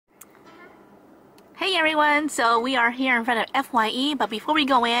everyone, so we are here in front of FYE, but before we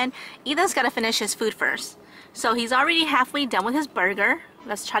go in, Ethan's got to finish his food first. So he's already halfway done with his burger.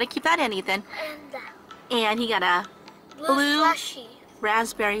 Let's try to keep that in, Ethan. And he got a blue slushy.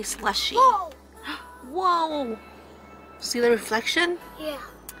 Raspberry slushy. Whoa! Whoa! See the reflection? Yeah.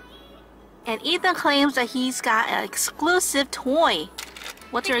 And Ethan claims that he's got an exclusive toy.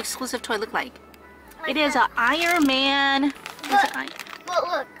 What's your exclusive toy look like? It is an Iron Man. But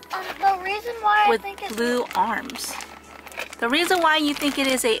look, the reason why I think it's blue arms. The reason why you think it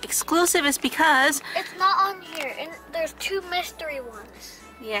is a exclusive is because it's not on here, and there's two mystery ones.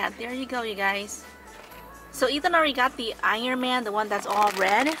 Yeah, there you go, you guys. So Ethan already got the Iron Man, the one that's all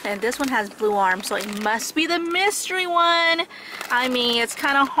red, and this one has blue arms, so it must be the mystery one. I mean, it's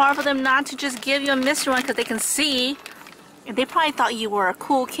kind of hard for them not to just give you a mystery one because they can see. And they probably thought you were a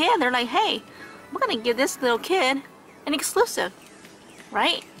cool kid. They're like, hey, we're gonna give this little kid an exclusive,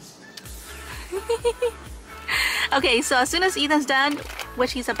 right? Okay, so as soon as Ethan's done,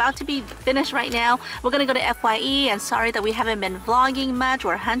 which he's about to be finished right now, we're gonna go to FYE. And sorry that we haven't been vlogging much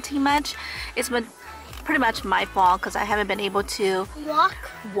or hunting much. It's been pretty much my fault because I haven't been able to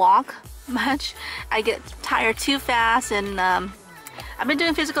walk much. I get tired too fast, and I've been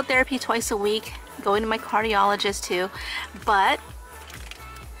doing physical therapy twice a week, going to my cardiologist too, but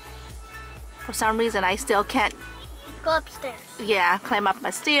for some reason I still can't go upstairs. Yeah, climb up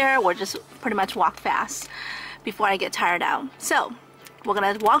my stair or just pretty much walk fast before I get tired out. So we're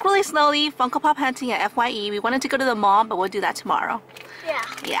gonna walk really slowly, Funko Pop hunting at FYE. We wanted to go to the mall, but we'll do that tomorrow.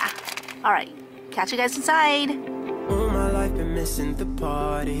 Yeah. All right, catch you guys inside. All my life been missing the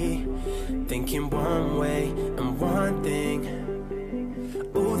party, thinking one way and one thing.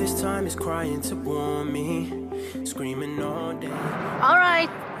 All this time is crying to warn me, screaming all day. All right,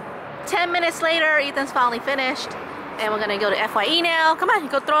 10 minutes later, Ethan's finally finished, and we're gonna go to FYE now. Come on,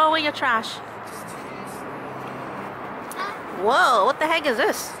 go throw away your trash. Whoa, what the heck is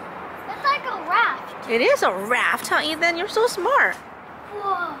this? It's like a raft. It is a raft, huh, Ethan? You're so smart.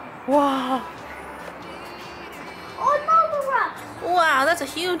 Whoa. Whoa. Oh no, the raft. Wow, that's a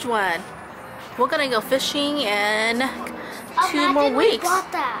huge one. We're gonna go fishing in 2 Imagine more weeks. We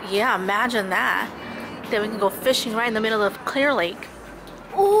bought that. Yeah, imagine that. Then we can go fishing right in the middle of Clear Lake.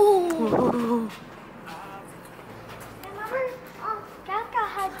 Ooh. Remember, Jessica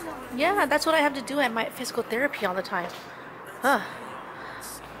had one. Yeah, that's what I have to do at my physical therapy all the time. Huh.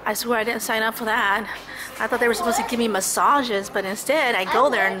 I swear I didn't sign up for that. I thought they were supposed to give me massages, but instead I go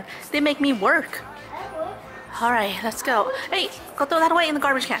there and they make me work. All right, let's go. Hey, go throw that away in the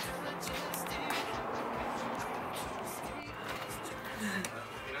garbage can.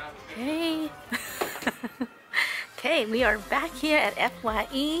 Hey. Okay, we are back here at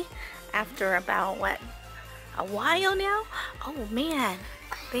FYE after about, what, a while now? Oh man,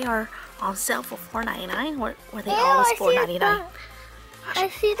 they are on sale for $4.99. Were they always $4.99? I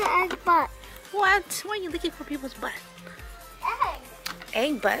see the egg butt. What? Why are you looking for people's butt? Egg.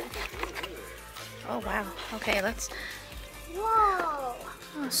 Egg butt? Oh wow. Okay, let's... Whoa.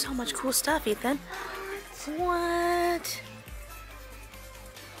 Oh, so much cool stuff, Ethan. What?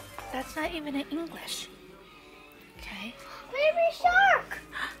 That's not even in English. Okay. Baby shark.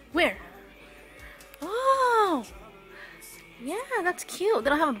 Where? Oh! Yeah, that's cute.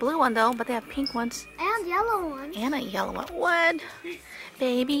 They don't have a blue one though, but they have pink ones. And yellow ones. And a yellow one. What?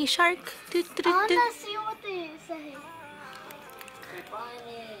 Baby shark. Do, do, do, I do. want to see what they say.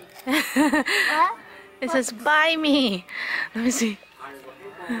 What? It says, buy me. Let me see.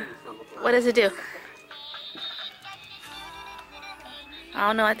 What does it do? I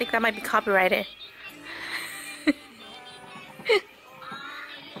don't know. I think that might be copyrighted.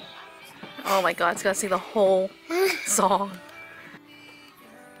 Oh my god, it's gonna see the whole song.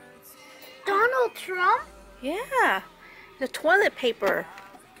 Donald Trump? Yeah. The toilet paper.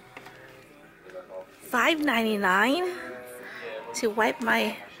 $5.99 to wipe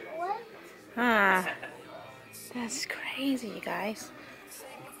my... What? Huh. That's crazy, you guys.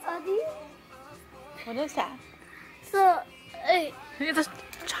 Are these? What is that? So, hey, It's a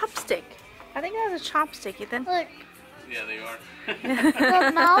chopstick. I think that's a chopstick, Ethan. look. Yeah, they are.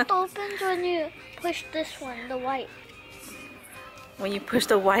 The mouth opens when you push this one, the white. When you push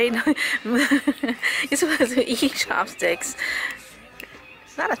the white, you're supposed to eat chopsticks.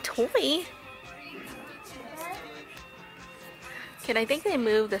 It's not a toy. Kid, I think they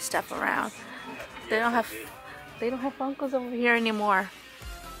moved the stuff around. They don't have Funkos over here anymore.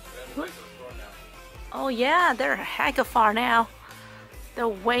 Oh yeah, they're hecka far now. They're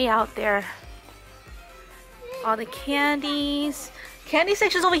way out there. All the candies. Candy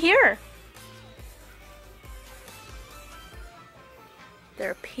section's over here.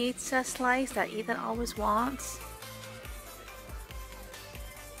 Their pizza slice that Ethan always wants.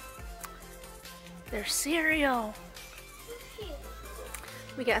 Their cereal.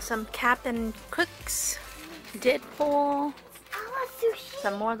 We got some Captain Cooks, Deadpool,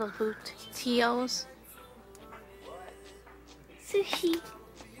 some more of those Bootios. Sushi.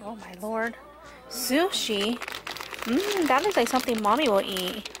 Oh my lord. Sushi? That looks like something mommy will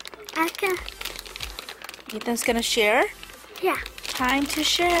eat. I can. Ethan's gonna share? Yeah. Time to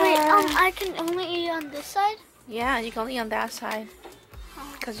share. Wait, I can only eat on this side? Yeah, you can only eat on that side.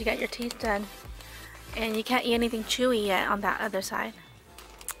 Because you got your teeth done. And you can't eat anything chewy yet on that other side.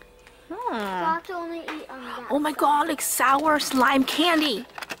 So I have to only eat on that Oh my god, like sour slime candy.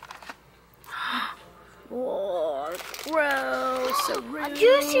 Oh, gross. So rude. A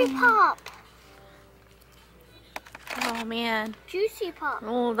Juicy Pop. Oh man. Juicy Pop.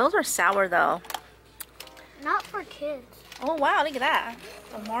 Oh, those are sour though. Not for kids. Oh wow, look at that.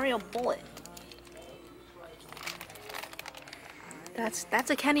 A Mario bullet. That's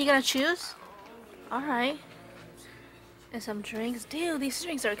a candy you're gonna choose? Alright. And some drinks. Dude, these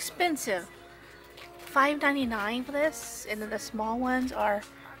drinks are expensive. $5.99 for this. And then the small ones are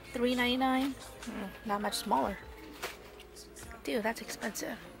 $3.99. Not much smaller. Dude, that's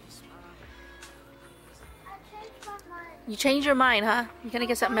expensive. I changed my mind. You changed your mind, huh? You're gonna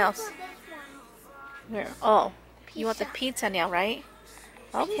get something else. Here. Oh, you want the pizza now, right?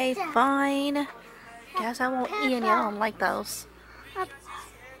 Okay, Pizza. fine. Guess I won't eat any. I don't like those. Uh,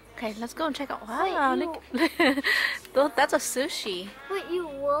 Okay, let's go and check out. Wow, look. That's a sushi. Wait, you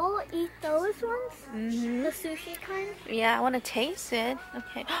will eat those ones? Mm-hmm. The sushi kind? Yeah, I want to taste it.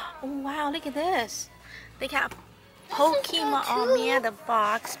 Okay. Oh, wow, look at this. They got Pokemon. Oh, yeah, the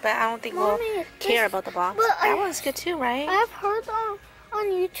box, but I don't think we'll Mommy, care this- about the box. but That one's good too, right? I've heard on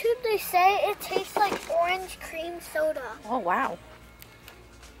YouTube they say it tastes like orange cream soda. Oh, wow.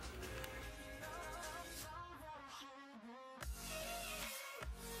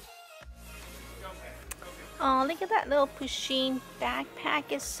 Oh, look at that little Pusheen backpack.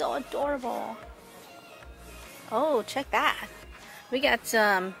 It's so adorable. Oh, check that. We got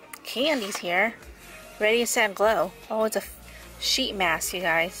some candies here. Ready, set, glow. Oh, it's a sheet mask, you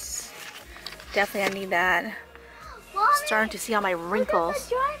guys. Definitely I need that. Mommy, Starting to see all my look at wrinkles.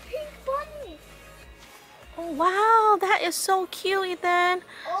 the giant pink bunny. Oh, wow. That is so cute, Ethan.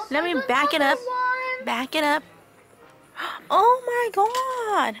 Oh, Let me there's back it up. another one. Back it up. Oh my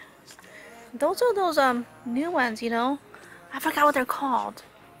god. Those are those new ones, you know. I forgot what they're called.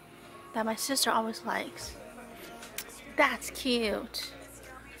 That my sister always likes. That's cute.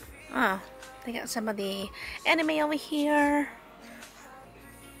 Oh, they got some of the anime over here.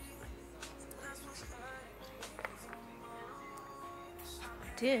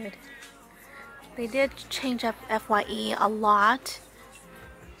 Dude, they did change up FYE a lot.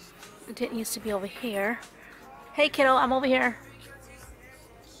 It didn't used to be over here. Hey kiddo, I'm over here.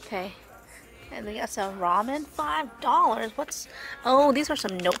 Okay. And they got some ramen, $5. What's... Oh, these are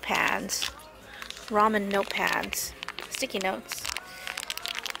some notepads. Ramen notepads. Sticky notes.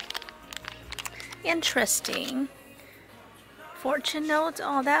 Interesting. Fortune notes.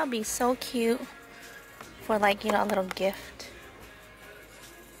 Oh, that would be so cute. For like, you know, a little gift.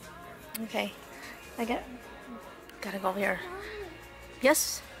 Okay. Gotta go over here.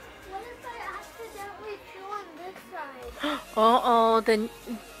 Yes? What if I accidentally chew on this side? Uh-oh, then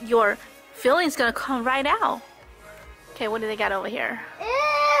your filling's gonna come right out. Okay, what do they got over here? Ew!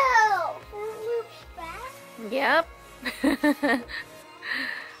 Fruit Loops fat? Yep.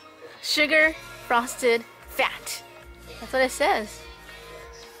 Sugar, frosted, fat. That's what it says.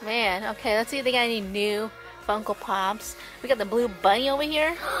 Man, okay, let's see if they got any new Funko Pops. We got the blue bunny over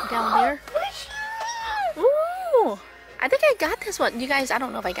here, down there. Ooh! I think I got this one. You guys, I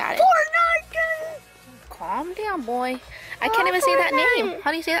don't know if I got it. Fortnite! Calm down, boy. I can't even say that name. Fortnite.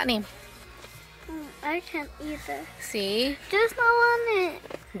 How do you say that name? I can't either. See? Just not on it.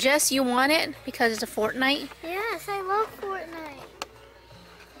 Just you want it because it's a Fortnite? Yes, I love Fortnite.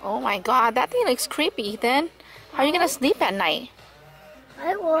 Oh my god, that thing looks creepy, Ethan. How are you gonna sleep at night?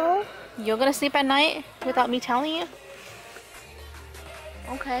 I will. You're gonna sleep at night without me telling you?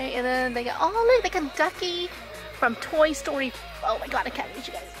 Okay, and then they got, oh look, they got Ducky from Toy Story. Oh my god, I can't reach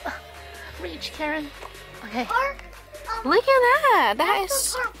you guys. Reach, Karen. Okay. Look at that. That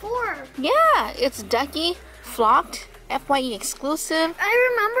is, Part 4. yeah, it's Ducky, flocked, FYE exclusive. I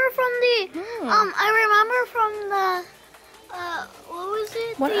remember from the, what was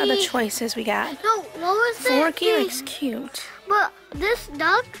it? What other choices we got? No, what was it? Forky looks cute. But this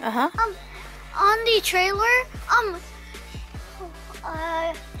duck, Uh-huh. on the trailer,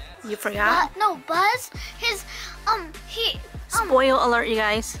 You forgot? no, Buzz, his, Spoil alert, you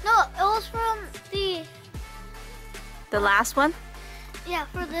guys. No, it was from the last one. Yeah,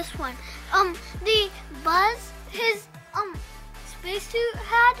 for this one. The Buzz, his spacesuit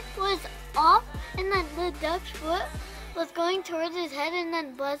hat was off, and then the duck's foot was going towards his head, and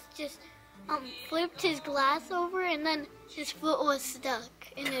then Buzz just flipped his glass over, and then his foot was stuck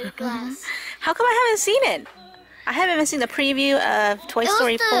in his glass. How come I haven't seen it? I haven't even seen the preview of Toy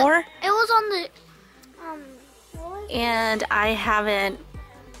Story 4. It was on the and I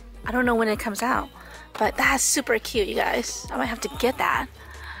don't know when it comes out, but that's super cute, you guys. I might have to get that.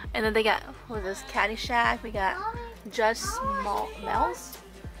 And then they got, what is this, Caddyshack, we got Judge Smells,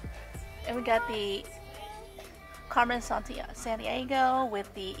 and we got the Carmen Sandiego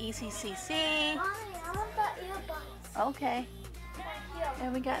with the ECCC. Mommy, I want that earbud. Okay.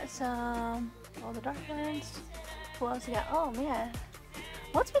 And we got some, all the dark ones. Who else we got? Oh man,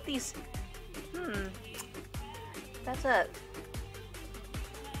 what's with these? That's a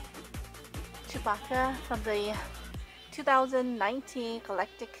Chewbacca from the 2019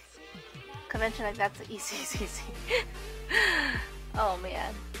 Galactic Convention. Like that's the ECCC. Oh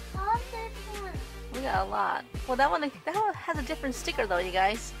man, I want this one. we got a lot. Well, that one has a different sticker though, you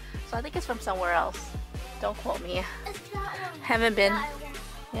guys. So I think it's from somewhere else. Don't quote me. It's that one. Haven't been. That one.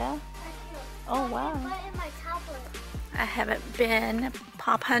 Yeah. Oh wow. Put it in my tablet. I haven't been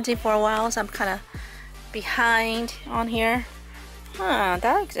pop hunting for a while, so I'm kind of behind on here. Huh,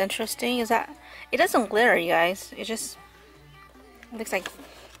 that looks interesting. Is that... It doesn't glitter, you guys. It just looks like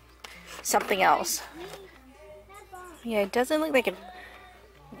something else. Yeah, it doesn't look like it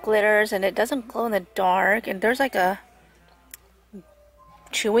glitters, and it doesn't glow in the dark. And there's like a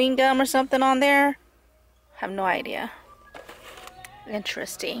chewing gum or something on there. I have no idea.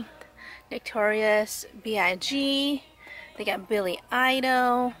 Interesting. Victorious B.I.G. They got Billy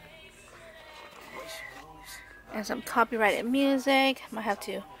Idol. And some copyrighted music. Might have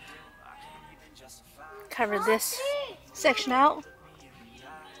to cover this section out.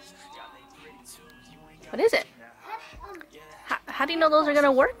 What is it? How do you know those are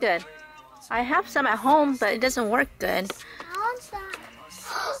gonna work good? I have some at home, but it doesn't work good. I want that.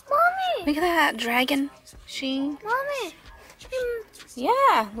 Mommy! Look at that dragon sheen. Mommy!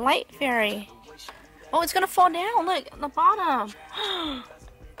 Yeah, light fairy. Oh, it's gonna fall down. Look, at the bottom.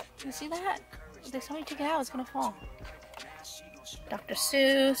 You see that? If somebody took it out, it's gonna fall. Dr.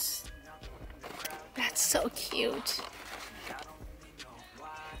 Seuss. That's so cute.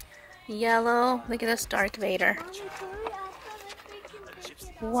 Yellow. Look at this Darth Vader.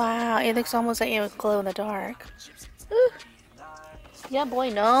 Wow, it looks almost like it would glow in the dark. Ooh. Yeah, boy.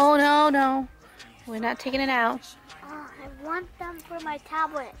 No, no, no. We're not taking it out. Oh, I want them for my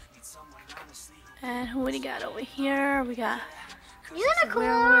tablet. And who do we got over here? We got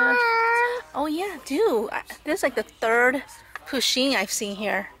Unicorn! Oh yeah, dude. This is like the third Pusheen I've seen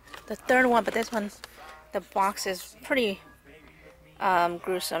here. The third one, but this one, the box is pretty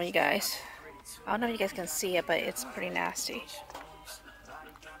gruesome, you guys. I don't know if you guys can see it, but it's pretty nasty.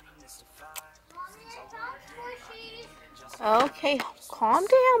 Okay, calm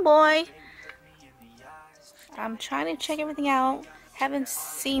down, boy. I'm trying to check everything out. Haven't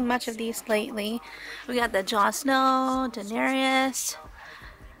seen much of these lately. We got the Jon Snow, Daenerys,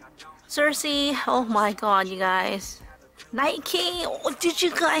 Cersei. Oh my god, you guys. Night King. Oh, did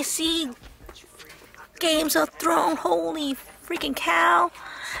you guys see Games of Thrones? Holy freaking cow.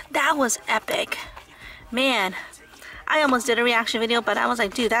 That was epic. Man, I almost did a reaction video, but I was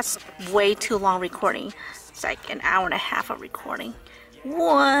like, dude, that's way too long recording. It's like an hour and a half of recording.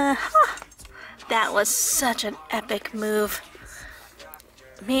 What? That was such an epic move.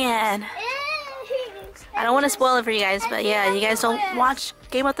 Man, I don't want to spoil it for you guys, but yeah, you guys don't watch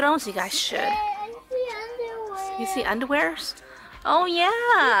Game of Thrones, you guys should. You see underwears? Oh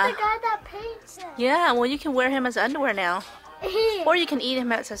yeah. The guy that paints it. Yeah, well you can wear him as underwear now. Or you can eat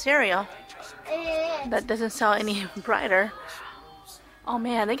him as a cereal. That doesn't sound any brighter. Oh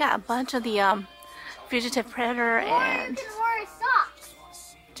man, they got a bunch of the Fugitive Predator and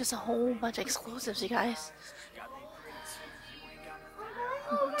just a whole bunch of exclusives, you guys.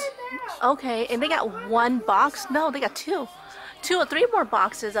 Okay, and they got one box. No, they got two or three more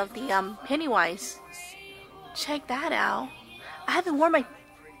boxes of the Pennywise. Check that out. I haven't worn my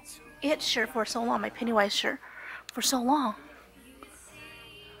It shirt for so long, my Pennywise shirt for so long.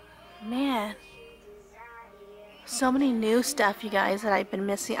 Man, so many new stuff, you guys, that I've been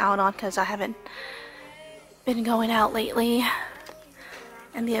missing out on because I haven't been going out lately.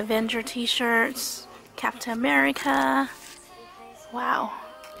 And the Avenger t-shirts, Captain America. Wow.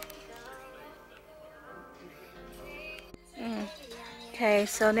 Okay,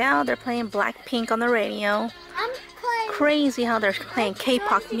 so now they're playing Blackpink on the radio. I'm playing crazy how they're playing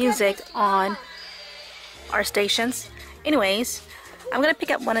K-pop music on our stations. Anyways, I'm gonna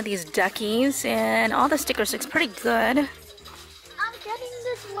pick up one of these duckies, and all the stickers looks pretty good. I'm getting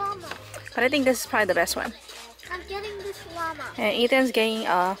this llama. But I think this is probably the best one. I'm getting this llama. And Ethan's getting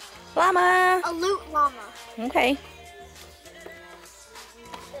a llama. A loot llama. Okay.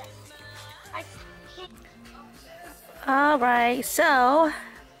 Alright, so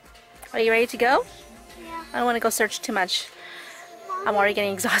are you ready to go? Yeah. I don't want to go search too much. I'm already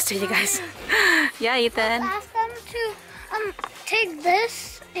getting exhausted, you guys. Yeah, Ethan. Ask them to take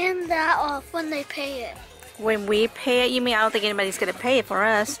this and that off when they pay it. When we pay it, you mean? I don't think anybody's gonna pay it for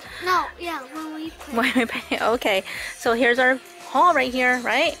us. No, yeah, when we pay. When we pay it. Okay, so here's our haul right here,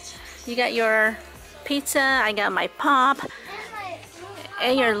 right? You got your pizza, I got my pop,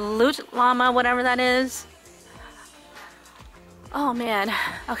 and your loot llama, whatever that is. Oh man,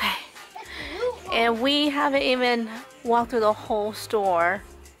 okay. And we haven't even walked through the whole store.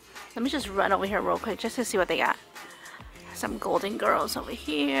 Let me just run over here real quick just to see what they got. Some golden girls over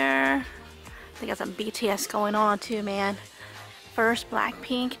here. They got some BTS going on too, man. First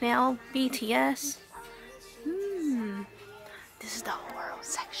Blackpink, now BTS. This is the horror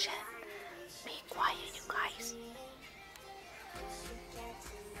section. Be quiet, you guys.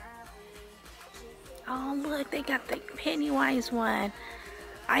 Oh look, they got the Pennywise one.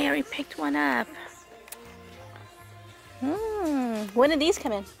 I already picked one up. When did these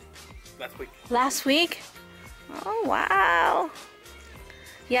come in? Last week. Last week? Oh wow.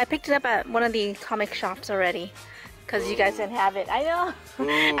 Yeah, I picked it up at one of the comic shops already. Because you guys didn't have it. I know.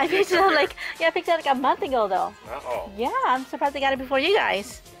 Ooh, I picked it up like a month ago though. Uh-oh. Yeah, I'm surprised they got it before you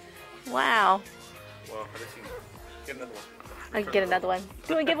guys. Wow. Well, let's see. Get another one. I can get another one.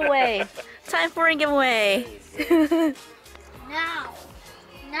 Do a giveaway. Time for a giveaway. Now.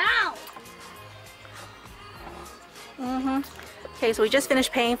 Now. Okay, so we just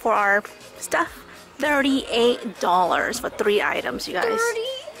finished paying for our stuff. $38 for 3 items, you guys.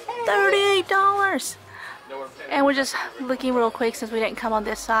 $38. And we're just looking real quick since we didn't come on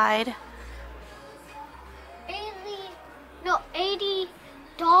this side. 80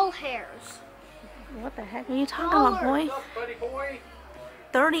 doll hairs. What the heck are you talking about, boy? What's up, buddy boy?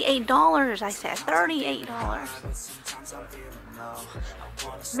 $38, I said.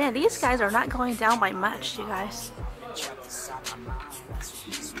 $38. Man, these guys are not going down by much, you guys.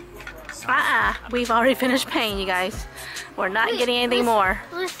 We've already finished paying, you guys. We're not getting anything more.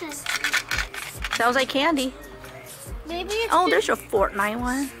 Listen. Sounds like candy. Maybe it's Oh, there's your Fortnite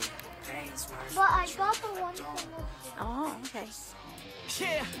one. But I got the one from the... Oh, okay.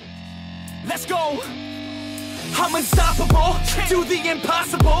 Yeah, let's go. I'm unstoppable, do the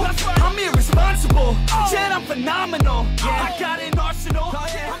impossible. I'm irresponsible, yet I'm phenomenal. I got an arsenal,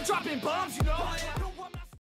 I'm dropping bombs, you know.